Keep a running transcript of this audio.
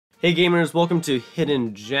Hey gamers, welcome to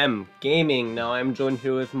Hidden Gem Gaming. Now I'm joined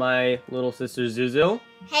here with my little sister Zuzu.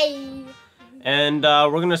 Hey! And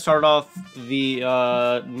we're gonna start off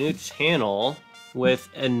the new channel with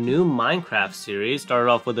a new Minecraft series. Started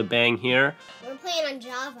off with a bang here. We're playing on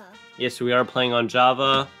Java. Yes, we are playing on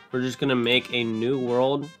Java. We're just gonna make a new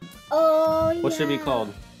world. Oh, What should it be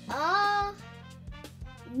called?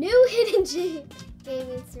 New Hidden Gem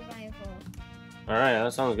Gaming Survival. Alright,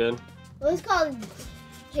 that sounds good. What's called?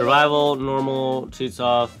 Survival, normal, cheats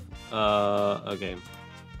off, okay.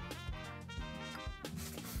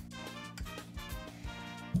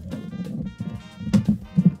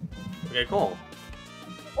 Okay, cool.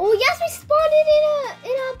 Oh yes, we spawned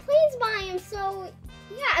in a plains biome, so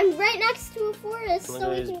yeah, I'm right next to a forest, Look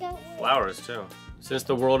so at we these can go. flowers too. Since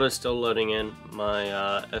the world is still loading in, my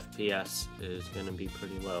FPS is gonna be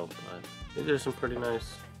pretty low, but these are some pretty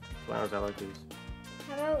nice flowers. I like these.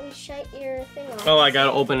 How about we shut your thing off? Oh, I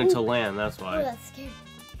gotta open it to land, that's Oh, why. that's scary.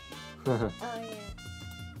 Oh yeah.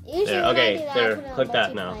 Usually There, when okay, I do that, there, I put it on click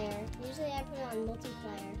that now. multiplayer. Usually I put it on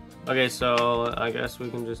multiplayer. Okay, so I guess we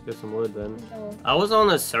can just get some wood then. Oh. I was on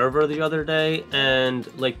the server the other day, and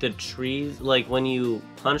like the trees, like when you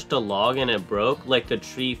punched a log and it broke, like the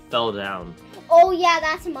tree fell down. Oh yeah,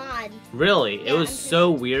 that's a mod. Really? Yeah, It was I'm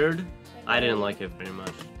so pretty weird. I didn't like it very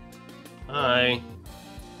much. Hi.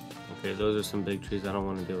 Okay, those are some big trees. I don't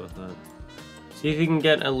want to deal with that. See if you can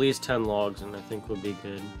get at least 10 logs, and I think we'll be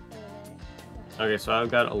good. Okay, so I've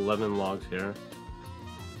got 11 logs here.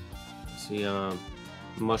 See,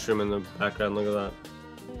 mushroom in the background. Look at that.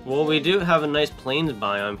 Well, we do have a nice plains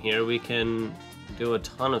biome here. We can do a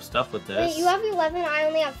ton of stuff with this. Wait, you have 11. I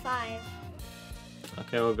only have 5.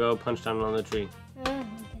 Okay, we'll go punch down on the tree.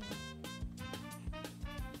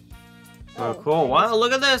 Oh, cool. Wow,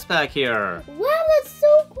 look at this back here. Wow, that's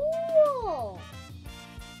so cool.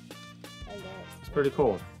 It's pretty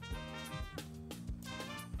cool.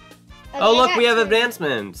 Okay, Oh, look, I we got have 2.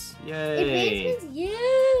 advancements. Yay. Advancements?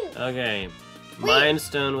 Yeah. Okay. Wait. Mine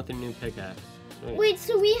stone with a new pickaxe. Sweet. Wait,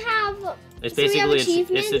 so we have... It's so we have basically it's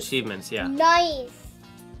achievements? achievements, yeah. Nice.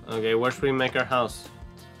 Okay, where should we make our house?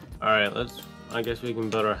 Alright, I guess we can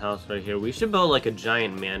build our house right here. We should build like a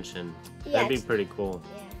giant mansion. That'd be pretty cool.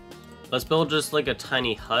 Yeah. Let's build just like a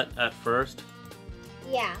tiny hut at first.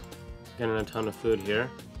 Yeah. Getting a ton of food here.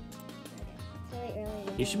 Okay. It's really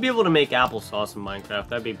early. You should be able to make applesauce in Minecraft.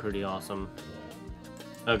 That'd be pretty awesome.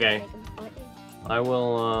 Okay. I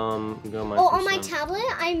will go my. Oh, on my tablet,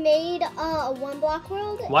 I made a 1-block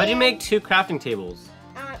world. Why'd you make 2 crafting tables?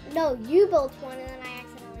 No, you built one, and then I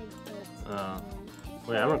accidentally built one.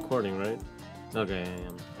 Wait, I'm recording, right? Okay, I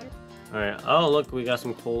am. Alright, oh look, we got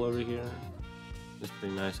some coal over here. This is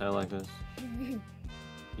pretty nice, I like this.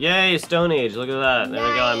 Yay, Stone Age, look at that. There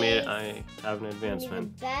we go, I made it. I have an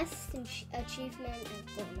advancement. The best achievement,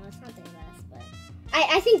 well, no, it's not the best, but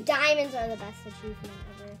I think diamonds are the best achievement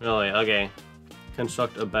ever. Really? Okay.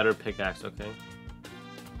 Construct a better pickaxe, okay.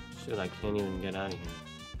 Shit, I can't even get out of here.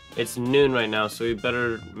 It's noon right now, so we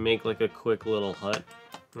better make like a quick little hut.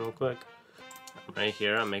 Real quick. Right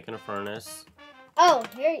here, I'm making a furnace. Oh,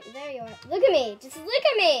 there you are. Look at me. Just look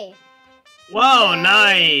at me. Whoa, Nice.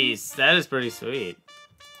 nice! That is pretty sweet.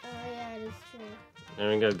 Oh, yeah, it is true. There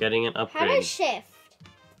we go, getting an How upgrade. do I shift?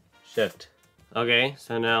 Shift. Okay,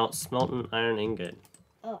 so now smelt an iron ingot.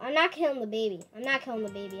 Oh, I'm not killing the baby. I'm not killing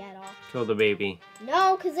the baby at all. Kill the baby.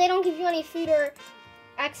 No, because they don't give you any food or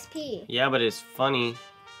XP. Yeah, but it's funny.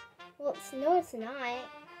 Well, no, it's not.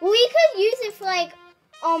 Well, we could use it for, like,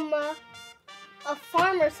 a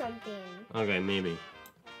farm or something. Okay, maybe.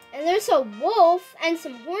 And there's a wolf and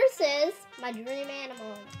some horses. My dream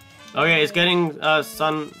animal. Okay, it's getting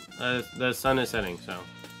sun. The sun is setting, so.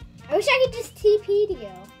 I wish I could just TP to you.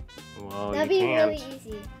 Well, That'd you be can't. really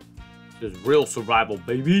easy. This is real survival,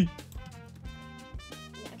 baby.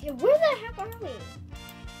 Okay, where the heck are we?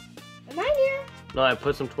 Am I near? No, I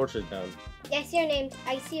put some torches down. Yeah, I see your name.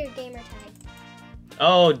 I see your gamer tag.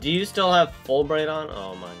 Oh, do you still have Fulbright on?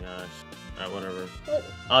 Oh my gosh. Alright, whatever. Look,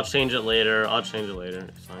 I'll change it later.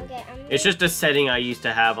 It's fine. okay, It's just a setting I used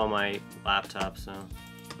to have on my laptop, so.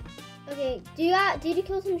 Okay, did you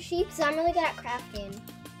kill some sheep? Cause I'm really good at crafting.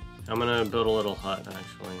 I'm gonna build a little hut,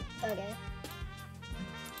 actually. Okay.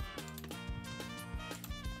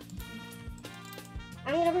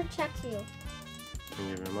 I'm gonna protect you. Thank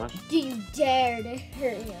you very much. Do you dare to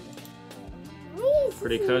hurt him?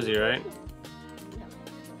 Pretty cozy, right? No.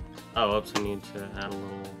 Oh, oops, I need to add a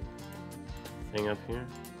little thing up here.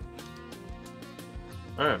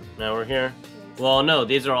 Alright, now we're here. Well, no,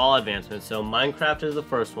 these are all advancements. So Minecraft is the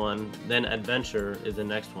first one, then Adventure is the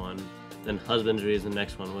next one, then Husbandry is the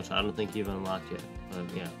next one, which I don't think you've unlocked yet.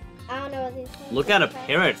 But yeah. I don't know what these things Look are. at a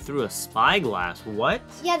parrot through a spyglass. What?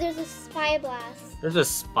 Yeah, there's a spyglass. There's a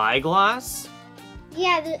spyglass?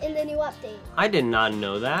 Yeah, in the new update. I did not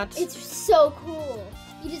know that. It's so cool.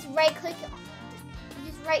 You just right click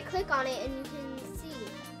on it and you can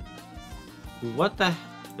see. What the?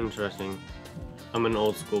 Interesting. I'm an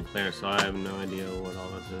old school player, so I have no idea what all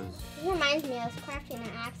this is. It reminds me, I was crafting an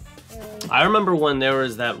axe earlier. I remember when there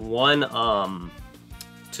was that one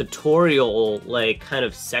tutorial like kind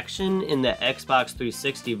of section in the Xbox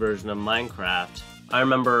 360 version of Minecraft. I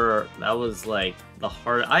remember that was like the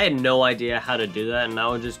hard. I had no idea how to do that, and I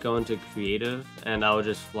would just go into creative and I would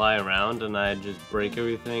just fly around and I'd just break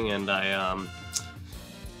everything and I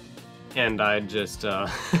just The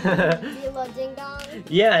little ding dong.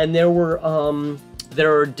 yeah, and there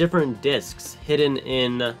were different discs hidden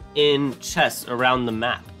in chests around the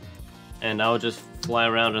map, and I would just fly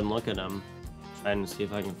around and look at them, trying to see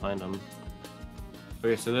if I can find them.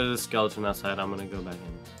 Okay, so there's a skeleton outside. I'm gonna go back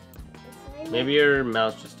in. Maybe your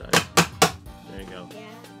mouse just died. There you go. Yeah,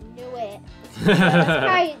 knew it. That's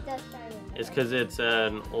probably It's because it's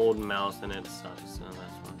an old mouse and it sucks, so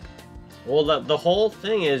that's why. Well, the whole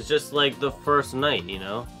thing is just like the first night, you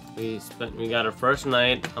know? We got our first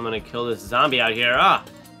night. I'm gonna kill this zombie out here. Ah!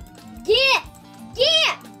 Yeah!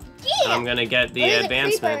 And I'm gonna get the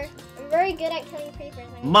advancement. I'm very good at killing creepers.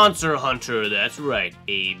 Monster Hunter, that's right,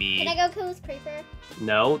 baby. Can I go kill this creeper?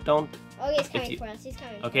 No, don't. Oh, he's coming for us. He's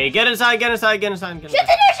coming. Okay, get inside, get inside, get inside, get Shut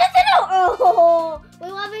the inside. door! Shut the door! Oh!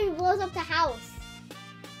 Wait, what if he blows up the house?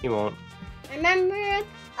 He won't. I remember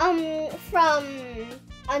from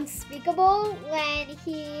Unspeakable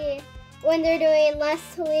when they're doing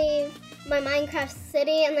Let's Leave My Minecraft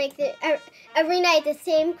City, and like every night the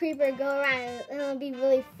same creeper go around, and it'll be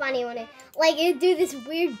really funny when it'd do this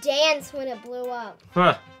weird dance when it blew up.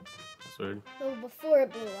 Huh. That's weird. So before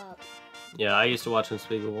it blew up. Yeah, I used to watch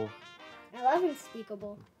Unspeakable. I love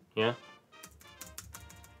Unspeakable. Yeah?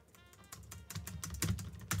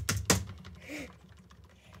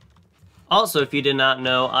 Also, if you did not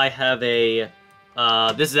know, I have a...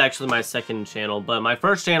 this is actually my second channel, but my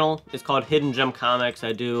first channel is called Hidden Gem Comics.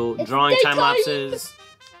 I do drawing time lapses.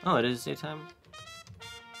 Oh, it is daytime?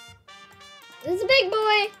 This is a big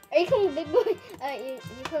boy. Are you calling big boy? You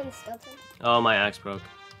calling skeleton? Oh, my axe broke.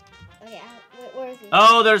 Okay, where is he?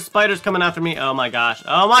 Oh, there's spiders coming after me. Oh my gosh.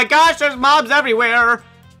 Oh my gosh, there's mobs everywhere.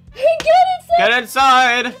 Get inside! Get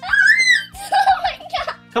inside. Oh my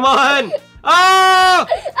god! Come on. Oh! Ah!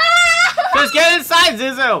 Just get inside,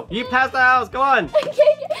 Zizu. You passed the house. Go on. I'm dying!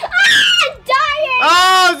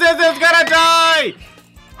 Oh, Zizu's gonna die.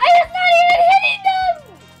 I'm not even hitting them!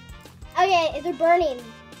 Okay, they're burning.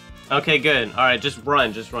 Okay, good. All right, just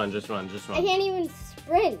run, just run, just run, just I run. can't even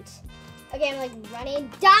sprint. Okay, I'm like running.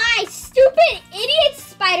 Die, stupid idiot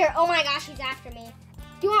spider! Oh my gosh, he's after me.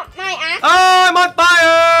 Do you want my axe? Oh, I'm on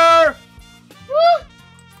fire! Woo!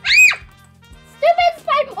 Ah! Stupid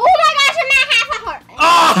spider! Oh my gosh, I'm at half a heart.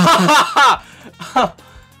 Oh!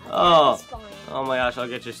 Oh. That's fine. Oh my gosh, I'll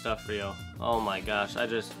get your stuff for you. Oh my gosh, I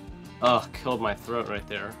just killed my throat right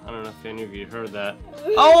there. I don't know if any of you heard that.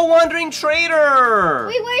 Oh, a wandering trader!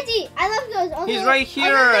 Wait, where is he? I love those. Also, He's right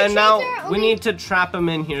here, and now we need to trap him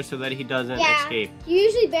in here so that he doesn't escape. You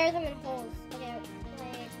usually bury them in holes. Okay,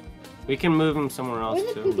 like, We can move him somewhere else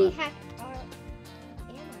where the too. poopy But... heck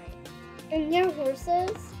am I? And near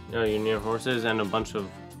horses? No, you're near horses and a bunch of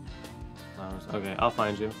flowers. Okay, I'll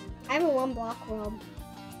find you. I have a 1 block world.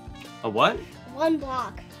 A what? 1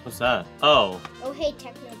 block. What's that? Oh. Oh, hey,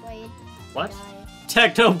 Technoblade. What? Die.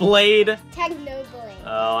 Technoblade! Technoblade.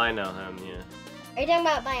 Oh, I know him, yeah. Are you talking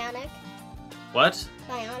about Bionic? What?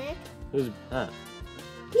 Bionic? Who's that?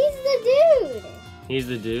 He's the dude! He's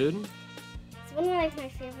the dude? It's one of like, my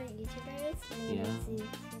favorite YouTubers. And Yeah. He's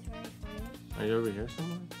very funny. Are you over here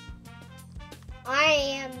somewhere? I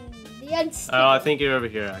am the Unspeakable. Oh, I think you're over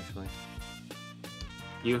here, actually.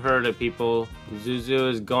 You heard it, people. Zuzu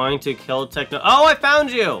is going to kill Techno... Oh, I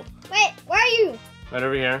found you! Wait, where are you? Right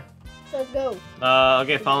over here. So let's go.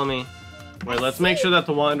 Okay, follow me. Wait, let's make sure that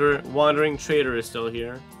the wandering trader is still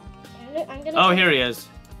here. I'm gonna Oh, here he is.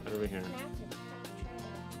 Right over here. I'm gonna have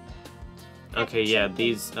to Okay, yeah,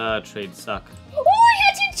 these trades suck. Oh, I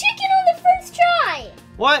had your chicken on the first try!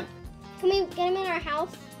 What? Can we get him in our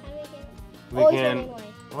house? How do we get him? We Oh, he's can... running away.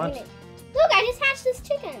 What? Look, I just hatched this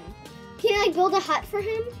chicken. Can you like build a hut for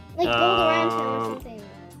him? Like build around him or something.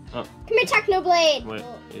 Oh. Come here, Technoblade. Wait,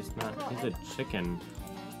 Oh, it's not... Oh, He's a chicken.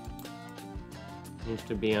 Needs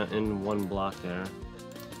to be in 1 block there.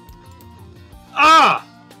 Ah!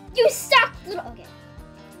 you suck, little. Okay.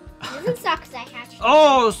 He doesn't suck because I hatched him.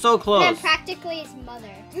 Oh, so And close. I'm practically his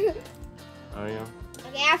mother. Are you?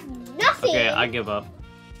 Okay, I have nothing. Okay, I give up.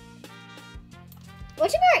 What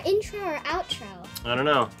should be our intro or outro? I don't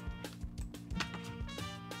know.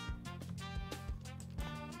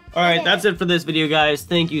 Alright, that's it for this video, guys.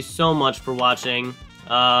 Thank you so much for watching.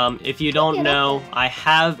 If you don't know, I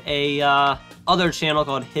have a other channel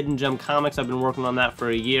called Hidden Gem Comics. I've been working on that for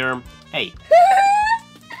a year. Hey.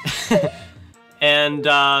 and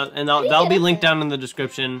that'll be linked down in the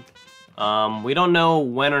description. We don't know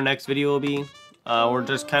when our next video will be. We're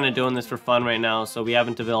just kind of doing this for fun right now, so we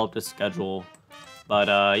haven't developed a schedule.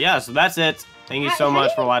 But yeah, so that's it. Thank you so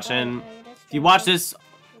much for watching. If you watch this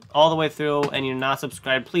all the way through and you're not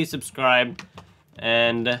subscribed, please subscribe.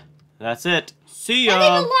 And that's it. See ya. And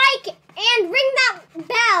leave a like and ring that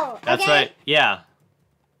bell. That's okay? right. Yeah.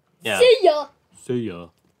 Yeah. See ya. See ya.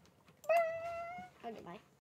 Okay, bye.